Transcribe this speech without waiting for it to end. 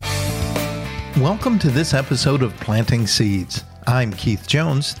Welcome to this episode of Planting Seeds. I'm Keith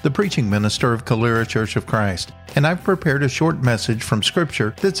Jones, the preaching minister of Calera Church of Christ, and I've prepared a short message from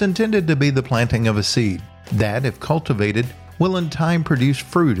Scripture that's intended to be the planting of a seed that, if cultivated, will in time produce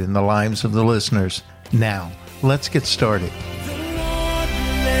fruit in the lives of the listeners. Now, let's get started. The Lord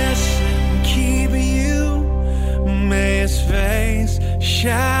bless and keep you. May His face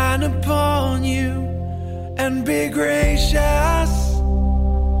shine upon you and be gracious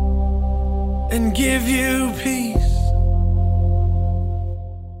and give you peace.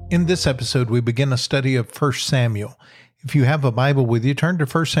 In this episode, we begin a study of 1 Samuel. If you have a Bible with you, turn to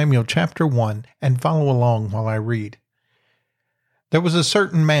 1 Samuel chapter 1 and follow along while I read. There was a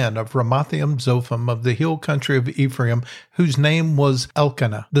certain man of Ramathaim Zophim of the hill country of Ephraim, whose name was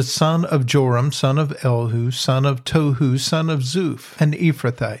Elkanah, the son of Joram, son of Elihu, son of Tohu, son of Zuph, an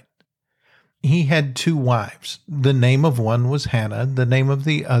Ephrathite. He had 2 wives. The name of one was Hannah, the name of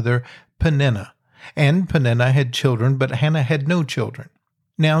the other Peninnah. And Peninnah had children, but Hannah had no children.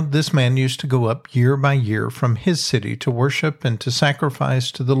 Now this man used to go up year by year from his city to worship and to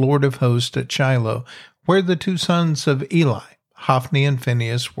sacrifice to the Lord of hosts at Shiloh, where the 2 sons of Eli, Hophni and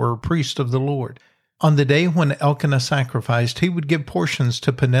Phinehas, were priests of the Lord. On the day when Elkanah sacrificed, he would give portions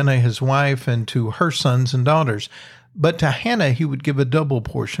to Peninnah his wife and to her sons and daughters. But to Hannah he would give a double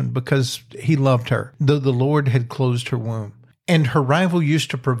portion, because he loved her, though the Lord had closed her womb. And her rival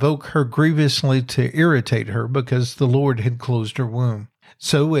used to provoke her grievously to irritate her, because the Lord had closed her womb.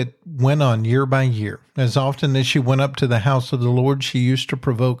 So it went on year by year. As often as she went up to the house of the Lord, she used to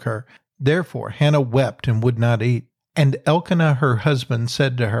provoke her. Therefore Hannah wept and would not eat. And Elkanah her husband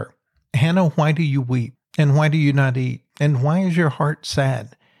said to her, Hannah, why do you weep? And why do you not eat? And why is your heart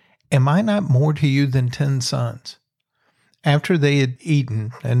sad? Am I not more to you than 10 sons? After they had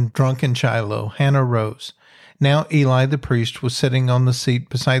eaten and drunk in Shiloh, Hannah rose. Now Eli the priest was sitting on the seat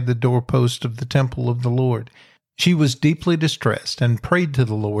beside the doorpost of the temple of the Lord. She was deeply distressed and prayed to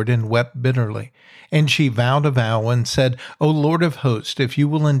the Lord and wept bitterly. And she vowed a vow and said, O Lord of hosts, if you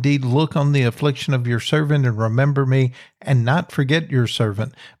will indeed look on the affliction of your servant and remember me, and not forget your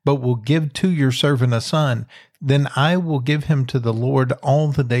servant, but will give to your servant a son, then I will give him to the Lord all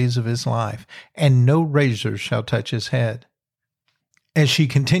the days of his life, and no razor shall touch his head. As she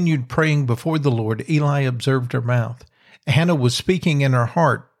continued praying before the Lord, Eli observed her mouth. Hannah was speaking in her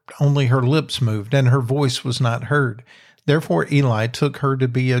heart, only her lips moved, and her voice was not heard. Therefore Eli took her to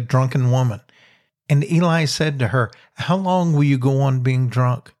be a drunken woman. And Eli said to her, How long will you go on being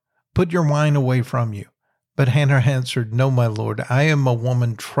drunk? Put your wine away from you. But Hannah answered, No, my lord, I am a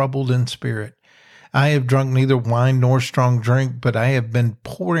woman troubled in spirit. I have drunk neither wine nor strong drink, but I have been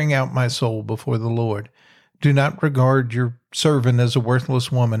pouring out my soul before the Lord. Do not regard your servant as a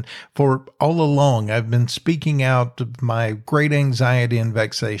worthless woman, for all along I've been speaking out of my great anxiety and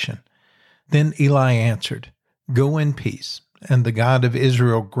vexation. Then Eli answered, Go in peace, and the God of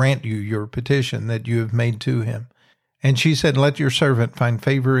Israel grant you your petition that you have made to him. And she said, Let your servant find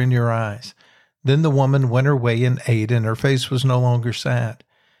favor in your eyes. Then the woman went her way and ate, and her face was no longer sad.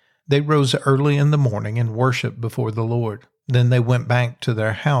 They rose early in the morning and worshipped before the Lord. Then they went back to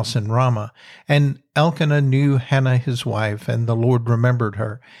their house in Ramah, and Elkanah knew Hannah his wife, and the Lord remembered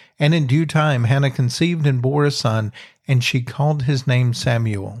her. And in due time Hannah conceived and bore a son, and she called his name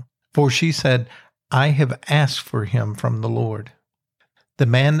Samuel. For she said, I have asked for him from the Lord. The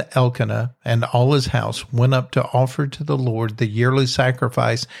man Elkanah and all his house went up to offer to the Lord the yearly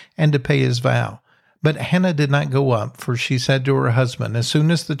sacrifice and to pay his vow. But Hannah did not go up, for she said to her husband, As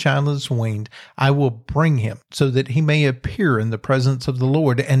soon as the child is weaned, I will bring him, so that he may appear in the presence of the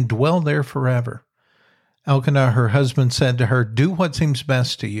Lord and dwell there forever. Elkanah her husband said to her, Do what seems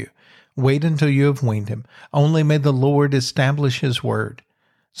best to you. Wait until you have weaned him. Only may the Lord establish his word.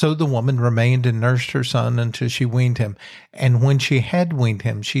 So the woman remained and nursed her son until she weaned him. And when she had weaned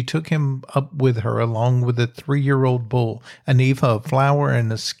him, she took him up with her along with a 3-year-old bull, an ephah of flour, and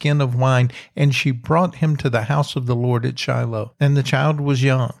a skin of wine, and she brought him to the house of the Lord at Shiloh. And the child was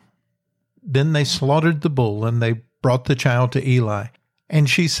young. Then they slaughtered the bull, and they brought the child to Eli. And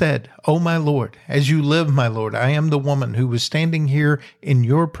she said, O my Lord, as you live, my Lord, I am the woman who was standing here in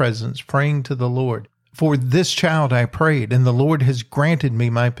your presence praying to the Lord. For this child I prayed, and the Lord has granted me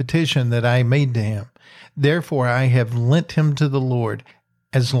my petition that I made to him. Therefore I have lent him to the Lord.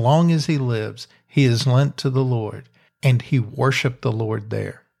 As long as he lives, he is lent to the Lord. And he worshiped the Lord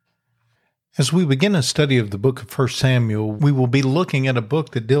there. As we begin a study of the book of 1 Samuel, we will be looking at a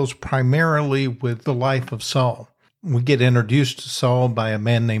book that deals primarily with the life of Saul. We get introduced to Saul by a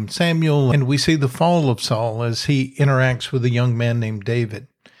man named Samuel, and we see the fall of Saul as he interacts with a young man named David.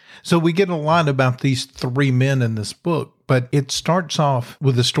 So we get a lot about these 3 men in this book, but it starts off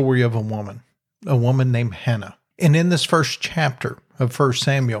with the story of a woman. a woman named Hannah. And in this first chapter of 1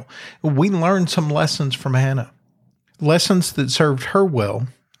 Samuel, we learn some lessons from Hannah. Lessons that served her well,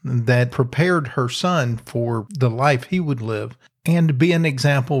 that prepared her son for the life he would live, and be an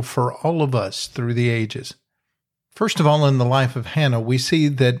example for all of us through the ages. First of all, in the life of Hannah, we see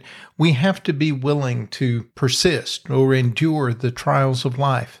that we have to be willing to persist or endure the trials of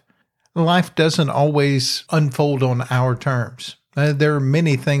life. Life doesn't always unfold on our terms. There are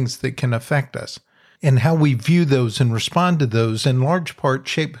many things that can affect us, and how we view those and respond to those in large part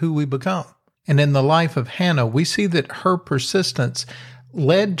shape who we become. And in the life of Hannah, we see that her persistence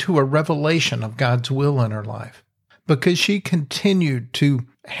led to a revelation of God's will in her life, because she continued to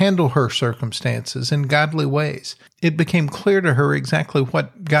handle her circumstances in godly ways. It became clear to her exactly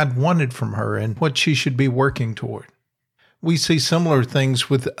what God wanted from her and what she should be working toward. We see similar things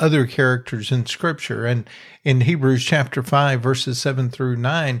with other characters in Scripture, and in Hebrews chapter 5, verses 7 through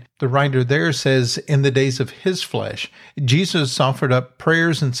 9, the writer there says, "In the days of his flesh, Jesus offered up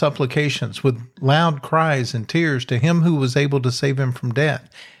prayers and supplications with loud cries and tears to him who was able to save him from death,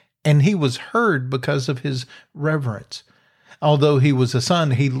 and he was heard because of his reverence. Although he was a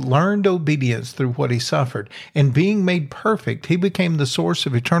son, he learned obedience through what he suffered, and being made perfect, he became the source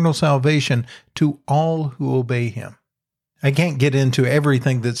of eternal salvation to all who obey him." I can't get into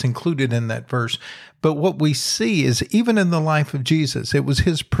everything that's included in that verse, but what we see is even in the life of Jesus, it was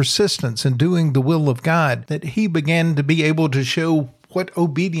his persistence in doing the will of God that he began to be able to show what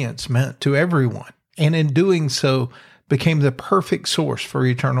obedience meant to everyone, and in doing so became the perfect source for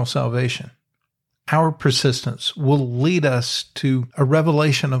eternal salvation. Our persistence will lead us to a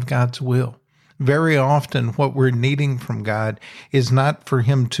revelation of God's will. Very often what we're needing from God is not for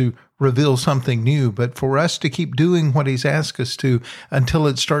him to reveal something new, but for us to keep doing what he's asked us to until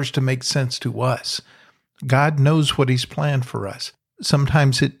it starts to make sense to us. God knows what he's planned for us.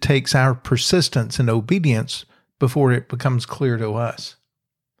 Sometimes it takes our persistence and obedience before it becomes clear to us.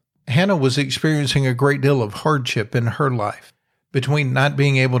 Hannah was experiencing a great deal of hardship in her life. Between not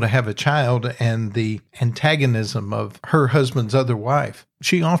being able to have a child and the antagonism of her husband's other wife,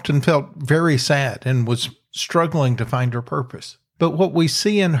 she often felt very sad and was struggling to find her purpose. But what we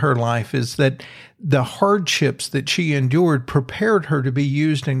see in her life is that the hardships that she endured prepared her to be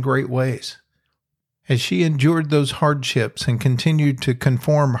used in great ways. As she endured those hardships and continued to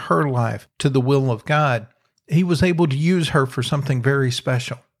conform her life to the will of God, he was able to use her for something very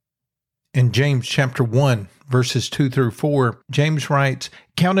special. In James chapter 1, verses 2 through 4, James writes,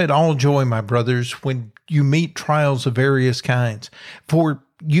 "Count it all joy, my brothers, when you meet trials of various kinds, for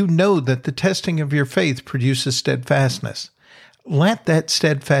you know that the testing of your faith produces steadfastness. Let that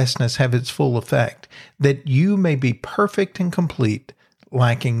steadfastness have its full effect, that you may be perfect and complete,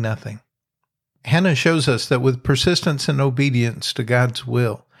 lacking nothing." Hannah shows us that with persistence and obedience to God's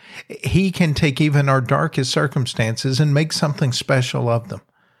will, he can take even our darkest circumstances and make something special of them.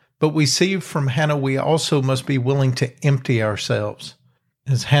 But we see from Hannah, we also must be willing to empty ourselves.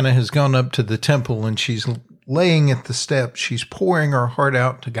 As Hannah has gone up to the temple and she's laying at the steps, she's pouring her heart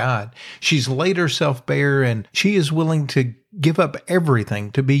out to God. She's laid herself bare and she is willing to give up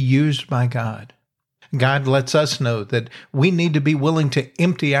everything to be used by God. God lets us know that we need to be willing to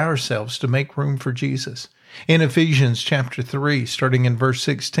empty ourselves to make room for Jesus. In Ephesians chapter 3, starting in verse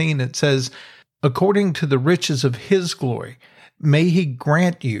 16, it says, "According to the riches of his glory, may he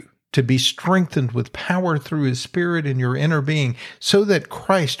grant you to be strengthened with power through his Spirit in your inner being, so that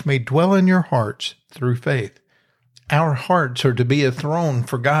Christ may dwell in your hearts through faith." Our hearts are to be a throne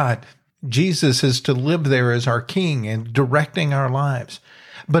for God. Jesus is to live there as our King and directing our lives.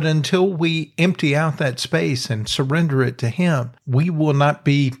 But until we empty out that space and surrender it to him, we will not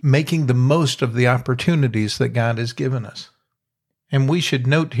be making the most of the opportunities that God has given us. And we should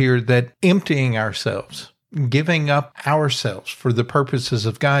note here that emptying ourselves, giving up ourselves for the purposes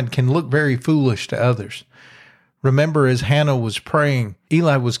of God, can look very foolish to others. Remember, as Hannah was praying,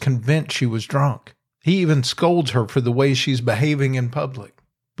 Eli was convinced she was drunk. He even scolds her for the way she's behaving in public.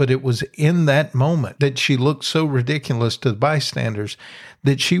 But it was in that moment that she looked so ridiculous to the bystanders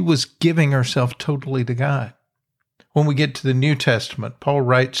that she was giving herself totally to God. When we get to the New Testament, Paul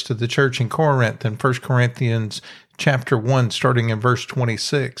writes to the church in Corinth in 1 Corinthians chapter 1, starting in verse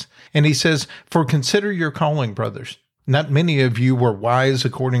 26. And he says, "For consider your calling, brothers. Not many of you were wise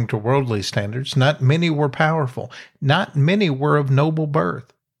according to worldly standards. Not many were powerful. Not many were of noble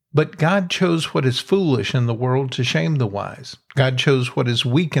birth. But God chose what is foolish in the world to shame the wise. God chose what is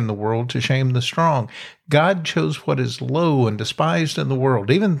weak in the world to shame the strong. God chose what is low and despised in the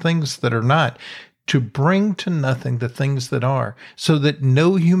world, even things that are not, to bring to nothing the things that are, so that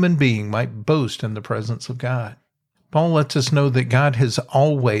no human being might boast in the presence of God." Paul lets us know that God has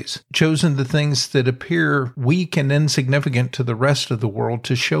always chosen the things that appear weak and insignificant to the rest of the world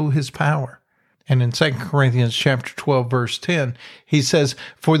to show his power. And in 2 Corinthians chapter 12, verse 10, he says,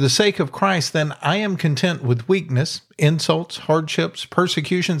 "For the sake of Christ, then I am content with weakness, insults, hardships,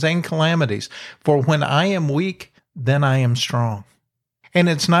 persecutions, and calamities. For when I am weak, then I am strong." And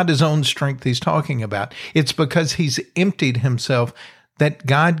it's not his own strength he's talking about. It's because he's emptied himself that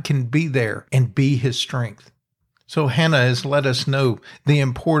God can be there and be his strength. So Hannah has let us know the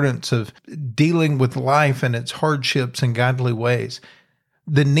importance of dealing with life and its hardships in godly ways,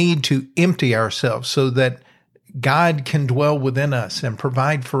 the need to empty ourselves so that God can dwell within us and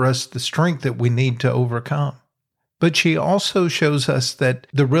provide for us the strength that we need to overcome. But she also shows us that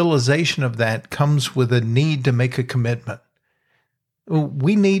the realization of that comes with a need to make a commitment.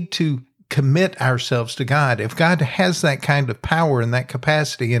 We need to commit ourselves to God. If God has that kind of power and that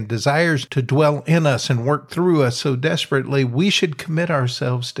capacity and desires to dwell in us and work through us so desperately, we should commit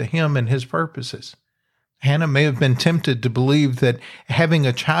ourselves to him and his purposes. Hannah may have been tempted to believe that having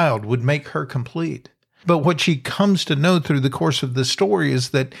a child would make her complete. But what she comes to know through the course of the story is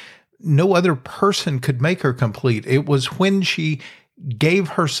that no other person could make her complete. It was when she gave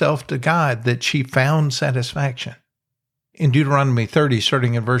herself to God that she found satisfaction. In Deuteronomy 30,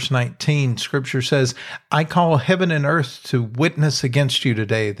 starting in verse 19, Scripture says, "I call heaven and earth to witness against you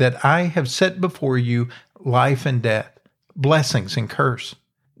today that I have set before you life and death, blessings and curse.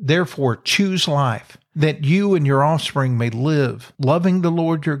 Therefore choose life, that you and your offspring may live, loving the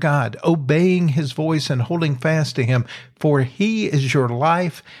Lord your God, obeying his voice and holding fast to him, for he is your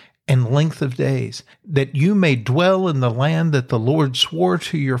life and length of days, that you may dwell in the land that the Lord swore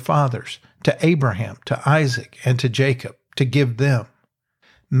to your fathers, to Abraham, to Isaac, and to Jacob, to give them."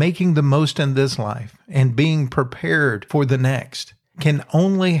 Making the most in this life and being prepared for the next can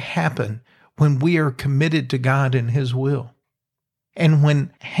only happen when we are committed to God and his will. And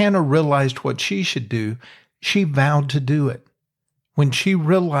when Hannah realized what she should do, she vowed to do it. When she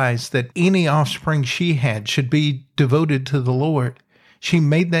realized that any offspring she had should be devoted to the Lord, she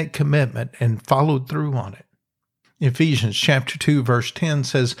made that commitment and followed through on it. Ephesians chapter 2, verse 10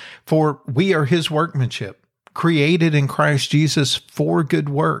 says, "For we are his workmanship, created in Christ Jesus for good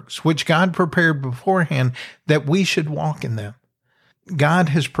works, which God prepared beforehand that we should walk in them." God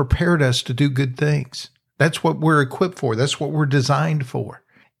has prepared us to do good things. That's what we're equipped for. That's what we're designed for.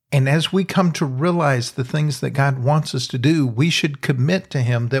 And as we come to realize the things that God wants us to do, we should commit to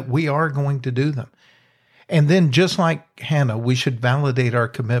him that we are going to do them. And then, just like Hannah, we should validate our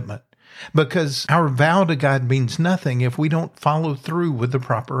commitment, because our vow to God means nothing if we don't follow through with the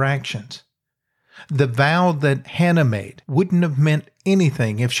proper actions. The vow that Hannah made wouldn't have meant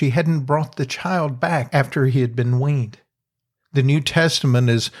anything if she hadn't brought the child back after he had been weaned. The New Testament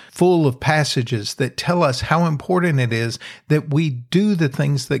is full of passages that tell us how important it is that we do the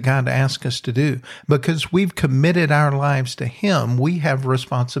things that God asks us to do. Because we've committed our lives to him, we have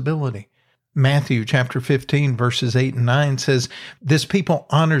responsibility. Matthew chapter 15, verses 8 and 9 says, "This people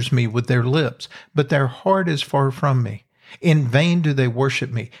honors me with their lips, but their heart is far from me. In vain do they worship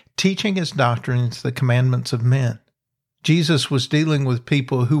me, teaching as doctrines the commandments of men." Jesus was dealing with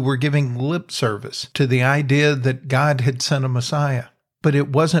people who were giving lip service to the idea that God had sent a Messiah, but it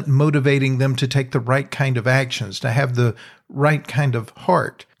wasn't motivating them to take the right kind of actions, to have the right kind of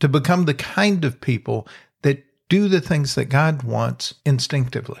heart, to become the kind of people that do the things that God wants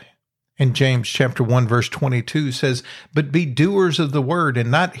instinctively. And James chapter 1, verse 22 says, "But be doers of the word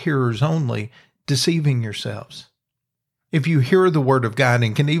and not hearers only, deceiving yourselves." If you hear the word of God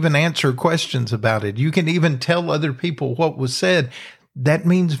and can even answer questions about it, you can even tell other people what was said, that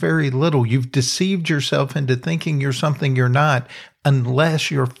means very little. You've deceived yourself into thinking you're something you're not, unless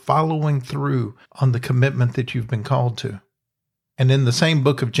you're following through on the commitment that you've been called to. And in the same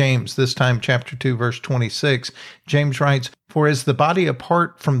book of James, this time chapter 2, verse 26, James writes, "For as the body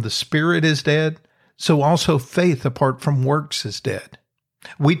apart from the spirit is dead, so also faith apart from works is dead."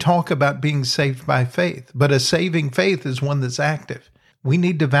 We talk about being saved by faith, but a saving faith is one that's active. We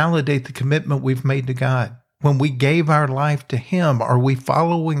need to validate the commitment we've made to God. When we gave our life to him, are we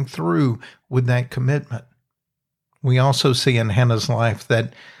following through with that commitment? We also see in Hannah's life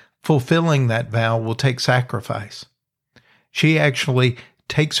that fulfilling that vow will take sacrifice. She actually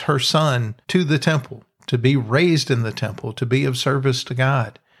takes her son to the temple, to be raised in the temple, to be of service to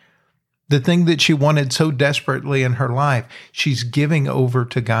God. The thing that she wanted so desperately in her life, she's giving over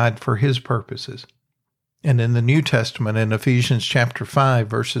to God for his purposes. And in the New Testament, in Ephesians chapter 5,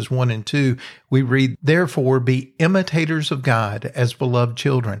 verses 1 and 2, we read, "Therefore be imitators of God as beloved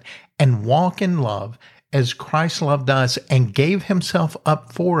children, and walk in love as Christ loved us and gave himself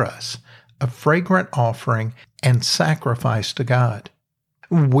up for us, a fragrant offering and sacrifice to God.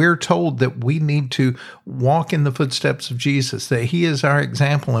 We're told that we need to walk in the footsteps of Jesus, that He is our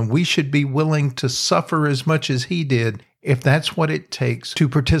example, and we should be willing to suffer as much as He did if that's what it takes to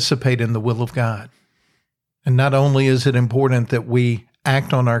participate in the will of God. And not only is it important that we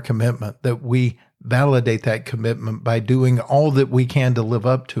act on our commitment, that we validate that commitment by doing all that we can to live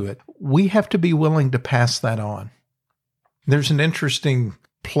up to it, we have to be willing to pass that on. There's an interesting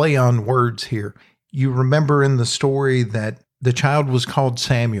play on words here. You remember in the story that the child was called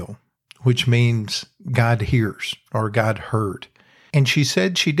Samuel, which means God hears or God heard. And she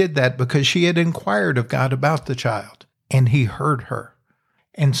said she did that because she had inquired of God about the child, and He heard her.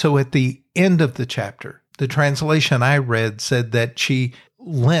 And so at the end of the chapter, the translation I read said that she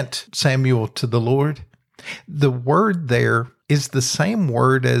lent Samuel to the Lord. The word there is the same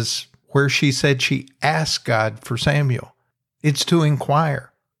word as where she said she asked God for Samuel. It's to inquire.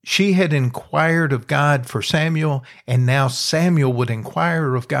 She had inquired of God for Samuel, and now Samuel would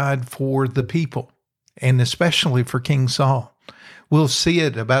inquire of God for the people, and especially for King Saul. We'll see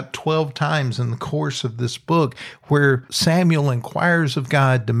it about 12 times in the course of this book where Samuel inquires of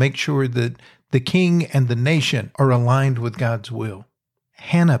God to make sure that the king and the nation are aligned with God's will.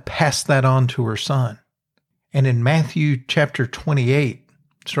 Hannah passed that on to her son. And in Matthew chapter 28,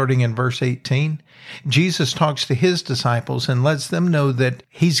 starting in verse 18, Jesus talks to His disciples and lets them know that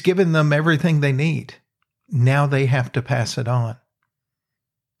He's given them everything they need. Now they have to pass it on.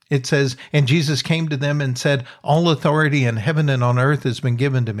 It says, "And Jesus came to them and said, 'All authority in heaven and on earth has been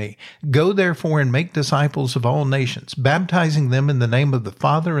given to me. Go therefore and make disciples of all nations, baptizing them in the name of the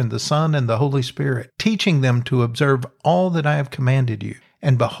Father and the Son and the Holy Spirit, teaching them to observe all that I have commanded you.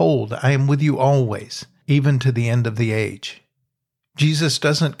 And behold, I am with you always, even to the end of the age.'" Jesus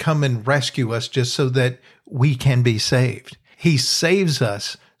doesn't come and rescue us just so that we can be saved. He saves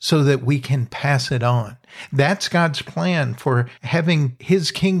us so that we can pass it on. That's God's plan for having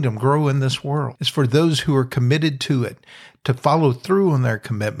His kingdom grow in this world, is for those who are committed to it to follow through on their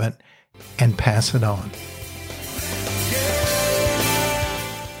commitment and pass it on.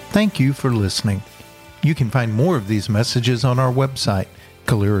 Thank you for listening. You can find more of these messages on our website,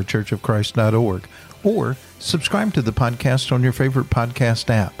 CaleraChurchOfChrist.org, or subscribe to the podcast on your favorite podcast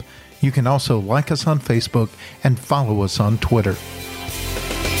app. You can also like us on Facebook and follow us on Twitter.